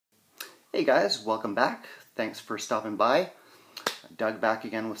Hey guys, welcome back. Thanks for stopping by. Doug back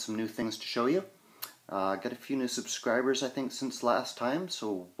again with some new things to show you. Got a few new subscribers I think since last time,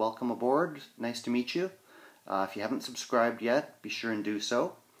 so welcome aboard. Nice to meet you. If you haven't subscribed yet, be sure and do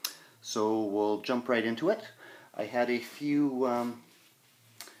so. So we'll jump right into it. I had a few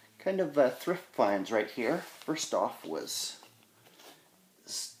thrift finds right here. First off was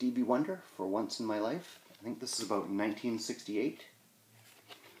Stevie Wonder, For Once in My Life. I think this is about 1968.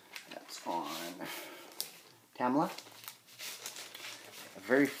 That's on Tamla.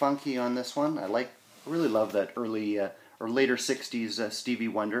 Very funky on this one. I really love that early or later 60s Stevie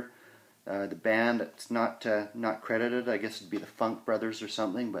Wonder. The band, it's not credited. I guess it'd be the Funk Brothers or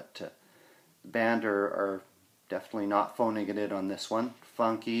something, but the band are definitely not phoning it in on this one.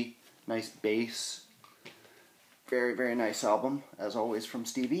 Funky, nice bass. Very, very nice album, as always, from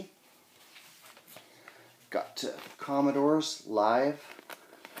Stevie. Got Commodores Live.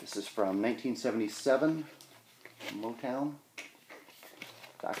 This is from 1977, Motown,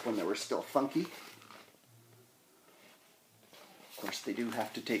 back when they were still funky. Of course, they do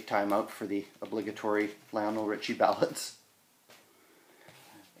have to take time out for the obligatory Lionel Richie ballads.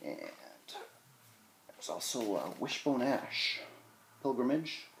 And there's also Wishbone Ash,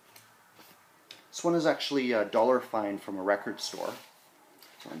 Pilgrimage. This one is actually a dollar find from a record store.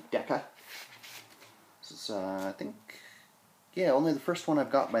 It's on Decca. This is, I think, yeah, only the first one I've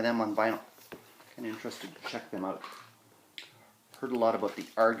got by them on vinyl. Kind of interested to check them out. Heard a lot about the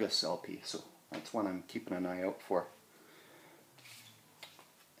Argus LP, so that's one I'm keeping an eye out for.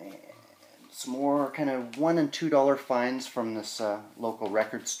 And some more kind of $1 and $2 finds from this local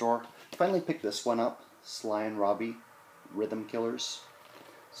record store. Finally picked this one up, Sly and Robbie, Rhythm Killers.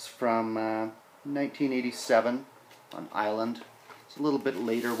 It's from 1987 on Island. It's a little bit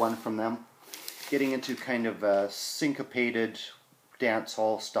later one from them. Getting into kind of a syncopated dance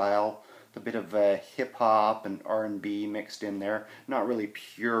hall style, a bit of hip hop and R&B mixed in there. Not really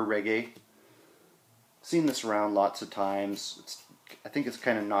pure reggae. Seen this around lots of times. I think it's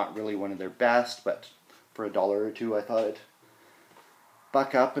kind of not really one of their best, but for $1 or $2 I thought I'd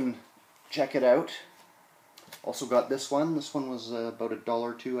buck up and check it out. Also got this one. This one was about $1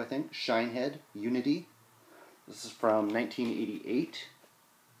 or $2 I think. Shinehead, Unity. This is from 1988.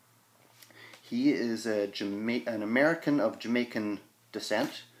 He is an American of Jamaican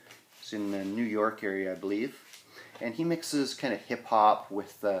descent. He's in the New York area, I believe. And he mixes kind of hip-hop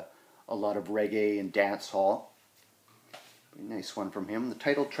with a lot of reggae and dance hall. Very nice one from him. The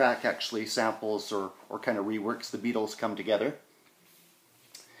title track actually samples or kind of reworks The Beatles Come Together.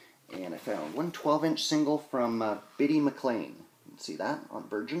 And I found one 12-inch single from Biddy McLean. You can see that on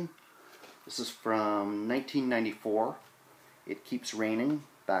Virgin. This is from 1994. It Keeps Raining,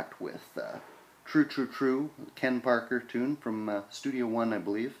 backed with True, True, True, Ken Parker tune from Studio One, I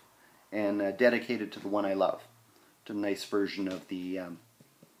believe, and dedicated to the one I love. It's a nice version of the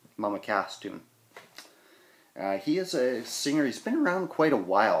Mama Cass tune. He is a singer. He's been around quite a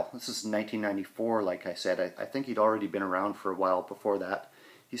while. This is 1994, like I said. I think he'd already been around for a while before that.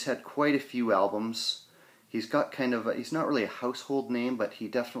 He's had quite a few albums. He's got he's not really a household name, but he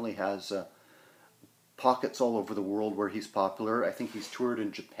definitely has pockets all over the world where he's popular. I think he's toured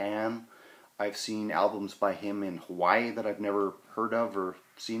in Japan. I've seen albums by him in Hawaii that I've never heard of or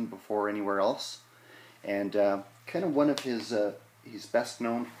seen before anywhere else. And kind of one of his, he's best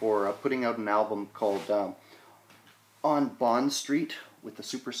known for putting out an album called On Bond Street with the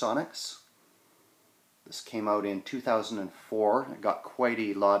Supersonics. This came out in 2004. It got quite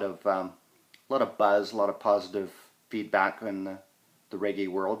a lot of buzz, a lot of positive feedback in the reggae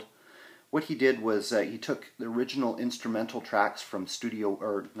world. What he did was he took the original instrumental tracks from Studio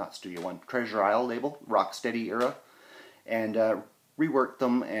One, Treasure Isle label, Rocksteady era, and reworked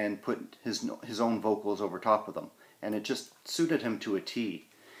them and put his own vocals over top of them. And it just suited him to a T.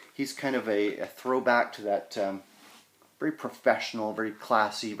 He's kind of a throwback to that very professional, very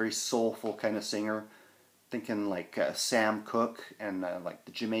classy, very soulful kind of singer. Thinking like Sam Cooke and like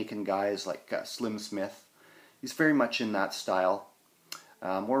the Jamaican guys like Slim Smith. He's very much in that style.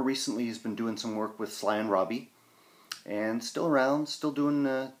 More recently, he's been doing some work with Sly and Robbie, and still around, still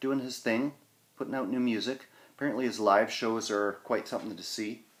doing his thing, putting out new music. Apparently, his live shows are quite something to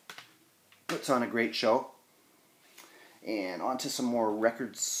see. Puts on a great show. And on to some more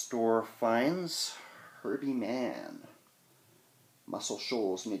record store finds. Herbie Mann, Muscle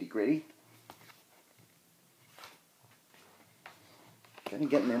Shoals Nitty Gritty. Kind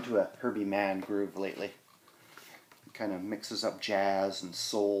of getting into a Herbie Mann groove lately. Kind of mixes up jazz and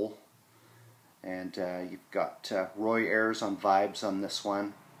soul, and you've got Roy Ayers on vibes on this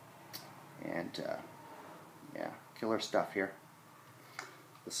one, and yeah, killer stuff here.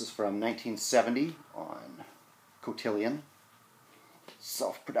 This is from 1970 on Cotillion,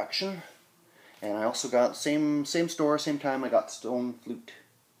 self-production. And I also got, same store, same time, I got Stone Flute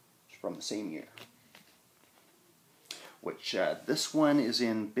from the same year. Which, this one is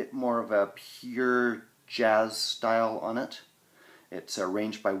in a bit more of a pure jazz style on it. It's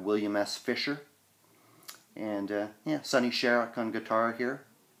arranged by William S. Fisher. And, yeah, Sonny Sharrock on guitar here.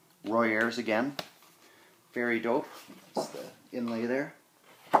 Roy Ayers again. Very dope. That's the inlay there.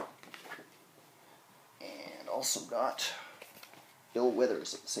 And also got Bill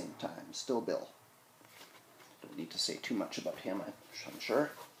Withers at the same time. Still Bill. Don't need to say too much about him, I'm sure.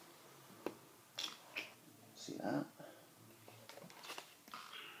 See that?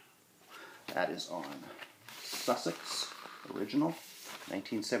 That is on Sussex, original,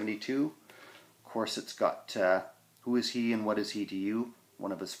 1972. Of course, it's got Who Is He and What Is He to You?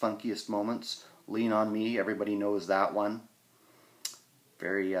 One of his funkiest moments. Lean on Me, everybody knows that one.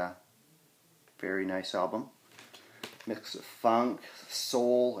 Very, very nice album. Mix of funk,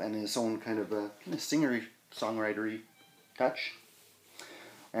 soul, and his own kind of singery, songwritery touch.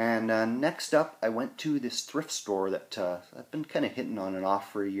 And next up, I went to this thrift store that I've been kind of hitting on and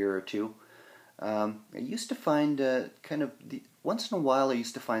off for a year or two. I used to find once in a while I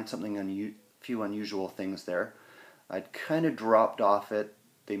used to find something few unusual things there. I'd kind of dropped off it.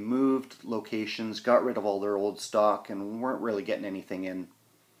 They moved locations, got rid of all their old stock, and weren't really getting anything in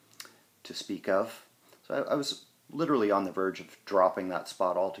to speak of. So I was literally on the verge of dropping that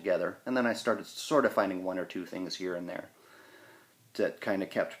spot altogether. And then I started sort of finding one or two things here and there that kind of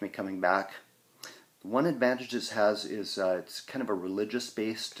kept me coming back. One advantage it has is it's kind of a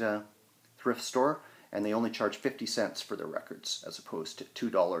religious-based thrift store, and they only charge 50 cents for their records as opposed to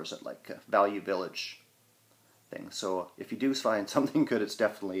 $2 at like Value Village thing. So if you do find something good, it's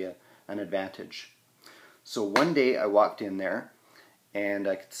definitely an advantage. So one day I walked in there, and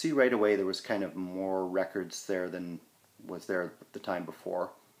I could see right away there was kind of more records there than was there the time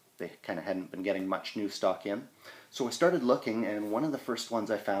before. They kind of hadn't been getting much new stock in. So I started looking, and one of the first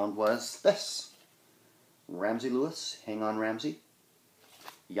ones I found was this. Ramsey Lewis, Hang On Ramsey.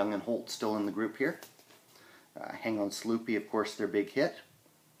 Young and Holt still in the group here. Hang On Sloopy, of course, their big hit.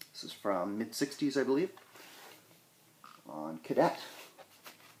 This is from mid-60s, I believe, on Cadet.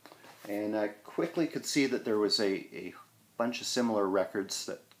 And I quickly could see that there was a bunch of similar records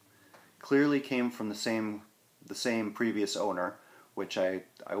that clearly came from the same previous owner, which I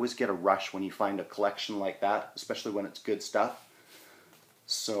always get a rush when you find a collection like that, especially when it's good stuff.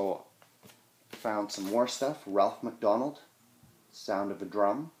 So I found some more stuff. Ralph McDonald, Sound of a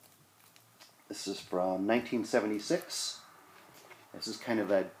Drum. This is from 1976. This is kind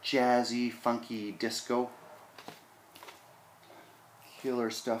of a jazzy, funky disco. Killer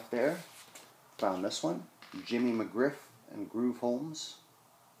stuff there. Found this one. Jimmy McGriff and Groove Holmes.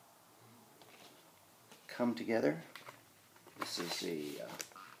 Come Together. This is a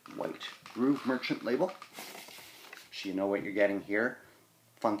white Groove Merchant label. So you know what you're getting here.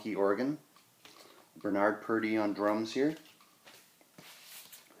 Funky organ. Bernard Purdie on drums here.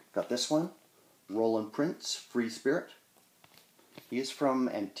 Got this one. Roland Prince, Free Spirit. He is from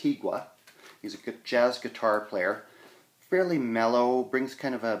Antigua. He's a good jazz guitar player. Fairly mellow, brings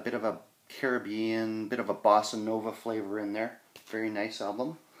kind of a bit of a Caribbean, bit of a bossa nova flavor in there. Very nice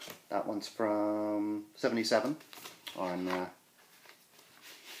album. That one's from 77 on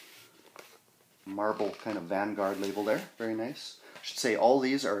marble kind of Vanguard label there. Very nice. I should say all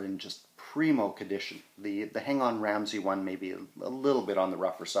these are in just primo condition. The Hang On Ramsey one may be a little bit on the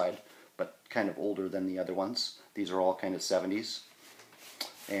rougher side, but kind of older than the other ones. These are all kind of 70s.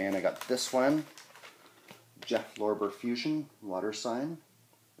 And I got this one, Jeff Lorber Fusion, Water Sign,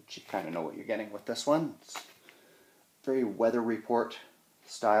 which you kind of know what you're getting with this one. It's very Weather Report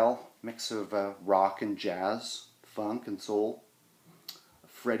style, mix of rock and jazz, funk and soul.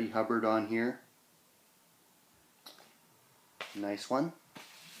 Freddie Hubbard on here. Nice one.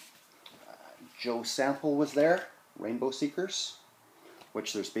 Joe Sample was there, Rainbow Seekers,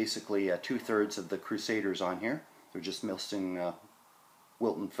 which there's basically 2/3 of the Crusaders on here. They're just missing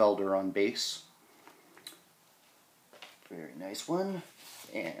Wilton Felder on bass. Very nice one.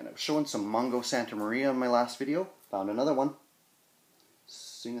 And I was showing some Mongo Santa Maria in my last video. Found another one.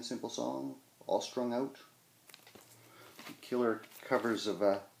 Sing a Simple Song, All Strung Out. Killer covers of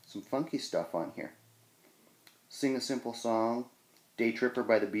some funky stuff on here. Sing a Simple Song, Day Tripper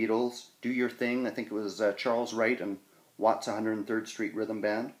by the Beatles, Do Your Thing, I think it was Charles Wright and Watts 103rd Street Rhythm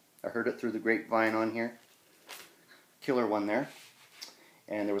Band. I heard it through the grapevine on here. Killer one there.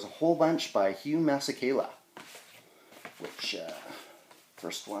 And there was a whole bunch by Hugh Masekela, which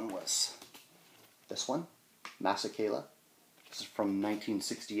first one was this one, Masekela, This is from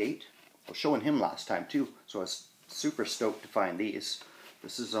 1968. I was showing him last time too, so I was super stoked to find these.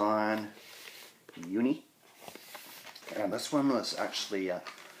 This is on Uni, and this one was actually,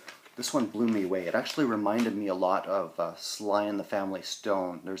 this one blew me away. It actually reminded me a lot of Sly and the Family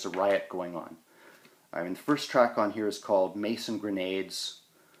Stone. There's a riot going on. I mean, the first track on here is called Mason Grenades.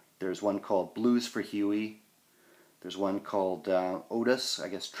 There's one called Blues for Huey. There's one called Otis, I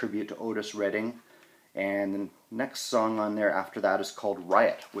guess tribute to Otis Redding. And the next song on there after that is called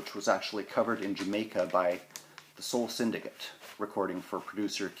Riot, which was actually covered in Jamaica by the Soul Syndicate, recording for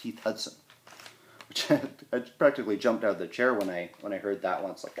producer Keith Hudson. Which I practically jumped out of the chair when I heard that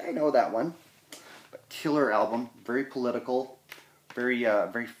one. It's like, I know that one. But killer album, very political, very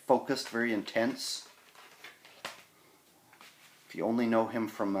focused, very intense. If you only know him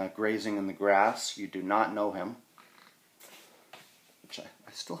from Grazing in the Grass, you do not know him. Which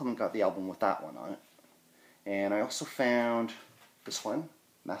I still haven't got the album with that one on it. And I also found this one,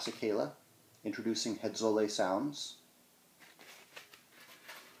 Masakela, introducing Hedzole Sounds.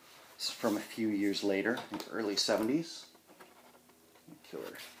 It's from a few years later, in the early 70s.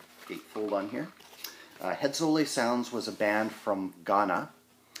 Killer gatefold on here. Hedzole Sounds was a band from Ghana.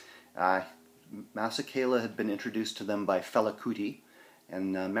 Masakela had been introduced to them by Fela Kuti,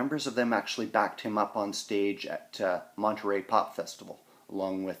 and members of them actually backed him up on stage at Monterey Pop Festival,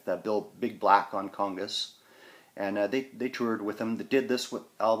 along with Big Black on congas. And they toured with him. They did this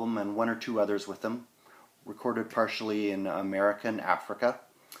album and one or two others with him. Recorded partially in America and Africa.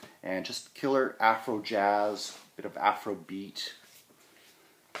 And just killer Afro jazz, bit of Afro beat.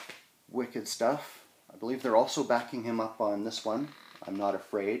 Wicked stuff. I believe they're also backing him up on this one, I'm Not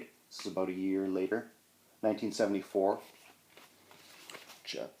Afraid. This is about a year later, 1974.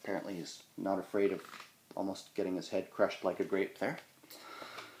 Which apparently he's not afraid of almost getting his head crushed like a grape there.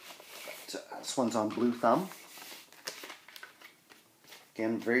 But, this one's on Blue Thumb.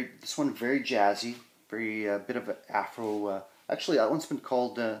 Again, this one very jazzy, very bit of an Afro. Actually, that one's been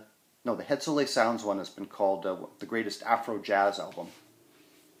called. No, the Hedzole Sounds one has been called the greatest Afro jazz album.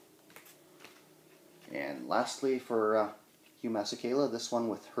 And lastly, for Hugh Masekela, this one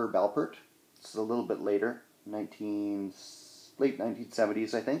with Herb Alpert. This is a little bit later, late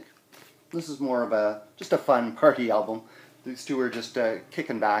 1970s, I think. This is more of just a fun party album. These two are just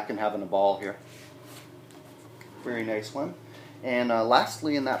kicking back and having a ball here. Very nice one. And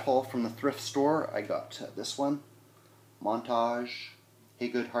lastly, in that haul from the thrift store, I got this one, Montage, Hey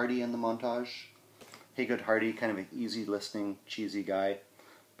Good Hardy and the Montage. Hey Good Hardy, kind of an easy listening, cheesy guy.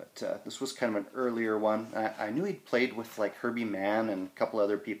 But this was kind of an earlier one. I knew he'd played with like Herbie Mann and a couple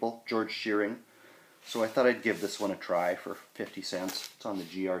other people, George Shearing. So I thought I'd give this one a try for 50 cents. It's on the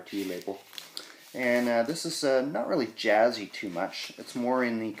GRT label. And this is not really jazzy too much. It's more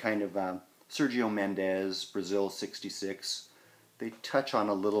in the kind of Sergio Mendes, Brazil 66. They touch on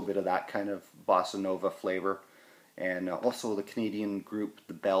a little bit of that kind of bossa nova flavor. And also the Canadian group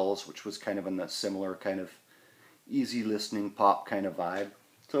The Bells, which was kind of in that similar kind of easy listening pop kind of vibe.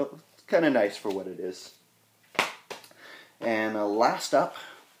 So it's kind of nice for what it is. And last up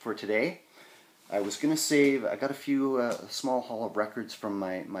for today, I was going to save, I got a few small haul of records from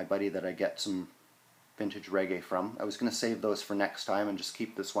my buddy that I get some vintage reggae from. I was going to save those for next time and just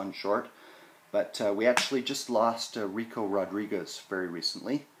keep this one short. But we actually just lost Rico Rodriguez very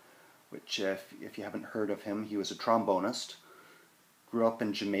recently, which if you haven't heard of him, he was a trombonist, grew up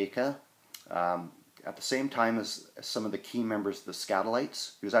in Jamaica, at the same time as some of the key members of the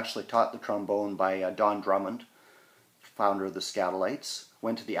Skatalites. He was actually taught the trombone by Don Drummond, founder of the Skatalites.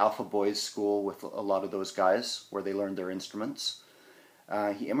 Went to the Alpha Boys school with a lot of those guys, where they learned their instruments.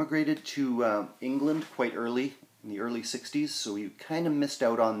 He immigrated to England quite early, in the early 60s, so he kind of missed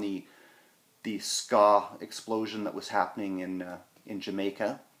out on the ska explosion that was happening in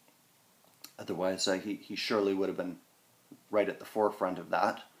Jamaica. Otherwise, he surely would have been right at the forefront of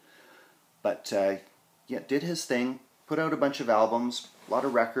that. But yeah, did his thing, put out a bunch of albums, a lot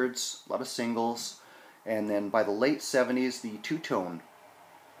of records, a lot of singles, and then by the late 70s, the two-tone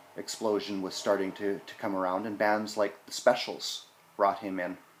explosion was starting to come around, and bands like The Specials brought him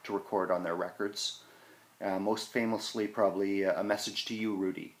in to record on their records. Most famously, probably A Message to You,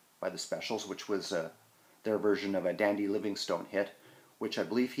 Rudy, by The Specials, which was their version of a Dandy Livingstone hit, which I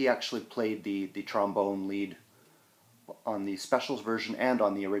believe he actually played the trombone lead on the Specials version and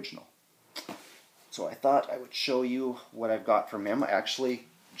on the original. So I thought I would show you what I've got from him. I actually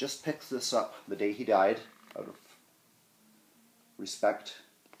just picked this up the day he died, out of respect.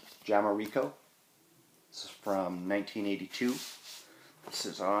 Jamarico. This is from 1982. This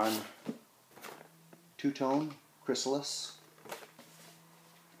is on two-tone, chrysalis.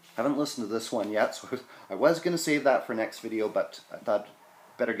 Haven't listened to this one yet, so I was going to save that for next video, but I thought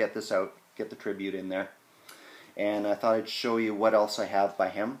better get this out, get the tribute in there. And I thought I'd show you what else I have by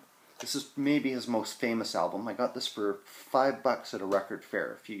him. This is maybe his most famous album. I got this for $5 at a record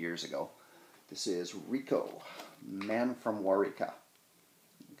fair a few years ago. This is Rico, Man from Waurika.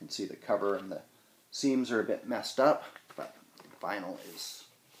 You can see the cover and the seams are a bit messed up, but the vinyl is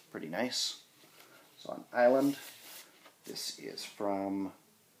pretty nice. It's on Island. This is from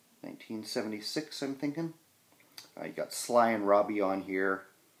 1976, I'm thinking. You got Sly and Robbie on here.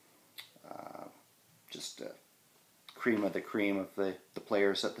 Just cream of the cream of the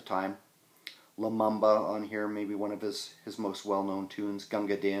players at the time. Lumumba on here, maybe one of his most well-known tunes.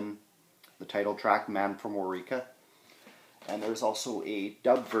 Gunga Din, the title track, Man from Waurika. And there's also a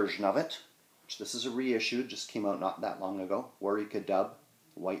dub version of it, which this is a reissue, just came out not that long ago. Waurika dub,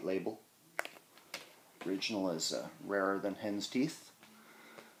 white label. Original is rarer than hen's teeth.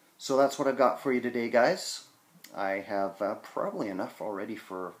 So that's what I've got for you today, guys. I have probably enough already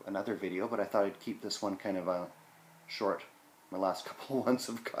for another video, but I thought I'd keep this one kind of short. My last couple of ones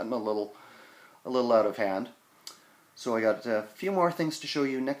have gotten a little out of hand. So I got a few more things to show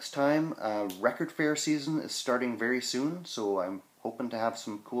you next time. Record fair season is starting very soon, so I'm hoping to have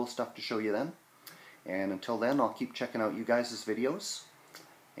some cool stuff to show you then. And until then, I'll keep checking out you guys' videos.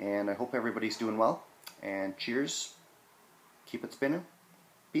 And I hope everybody's doing well. And cheers. Keep it spinning.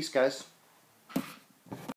 Peace, guys.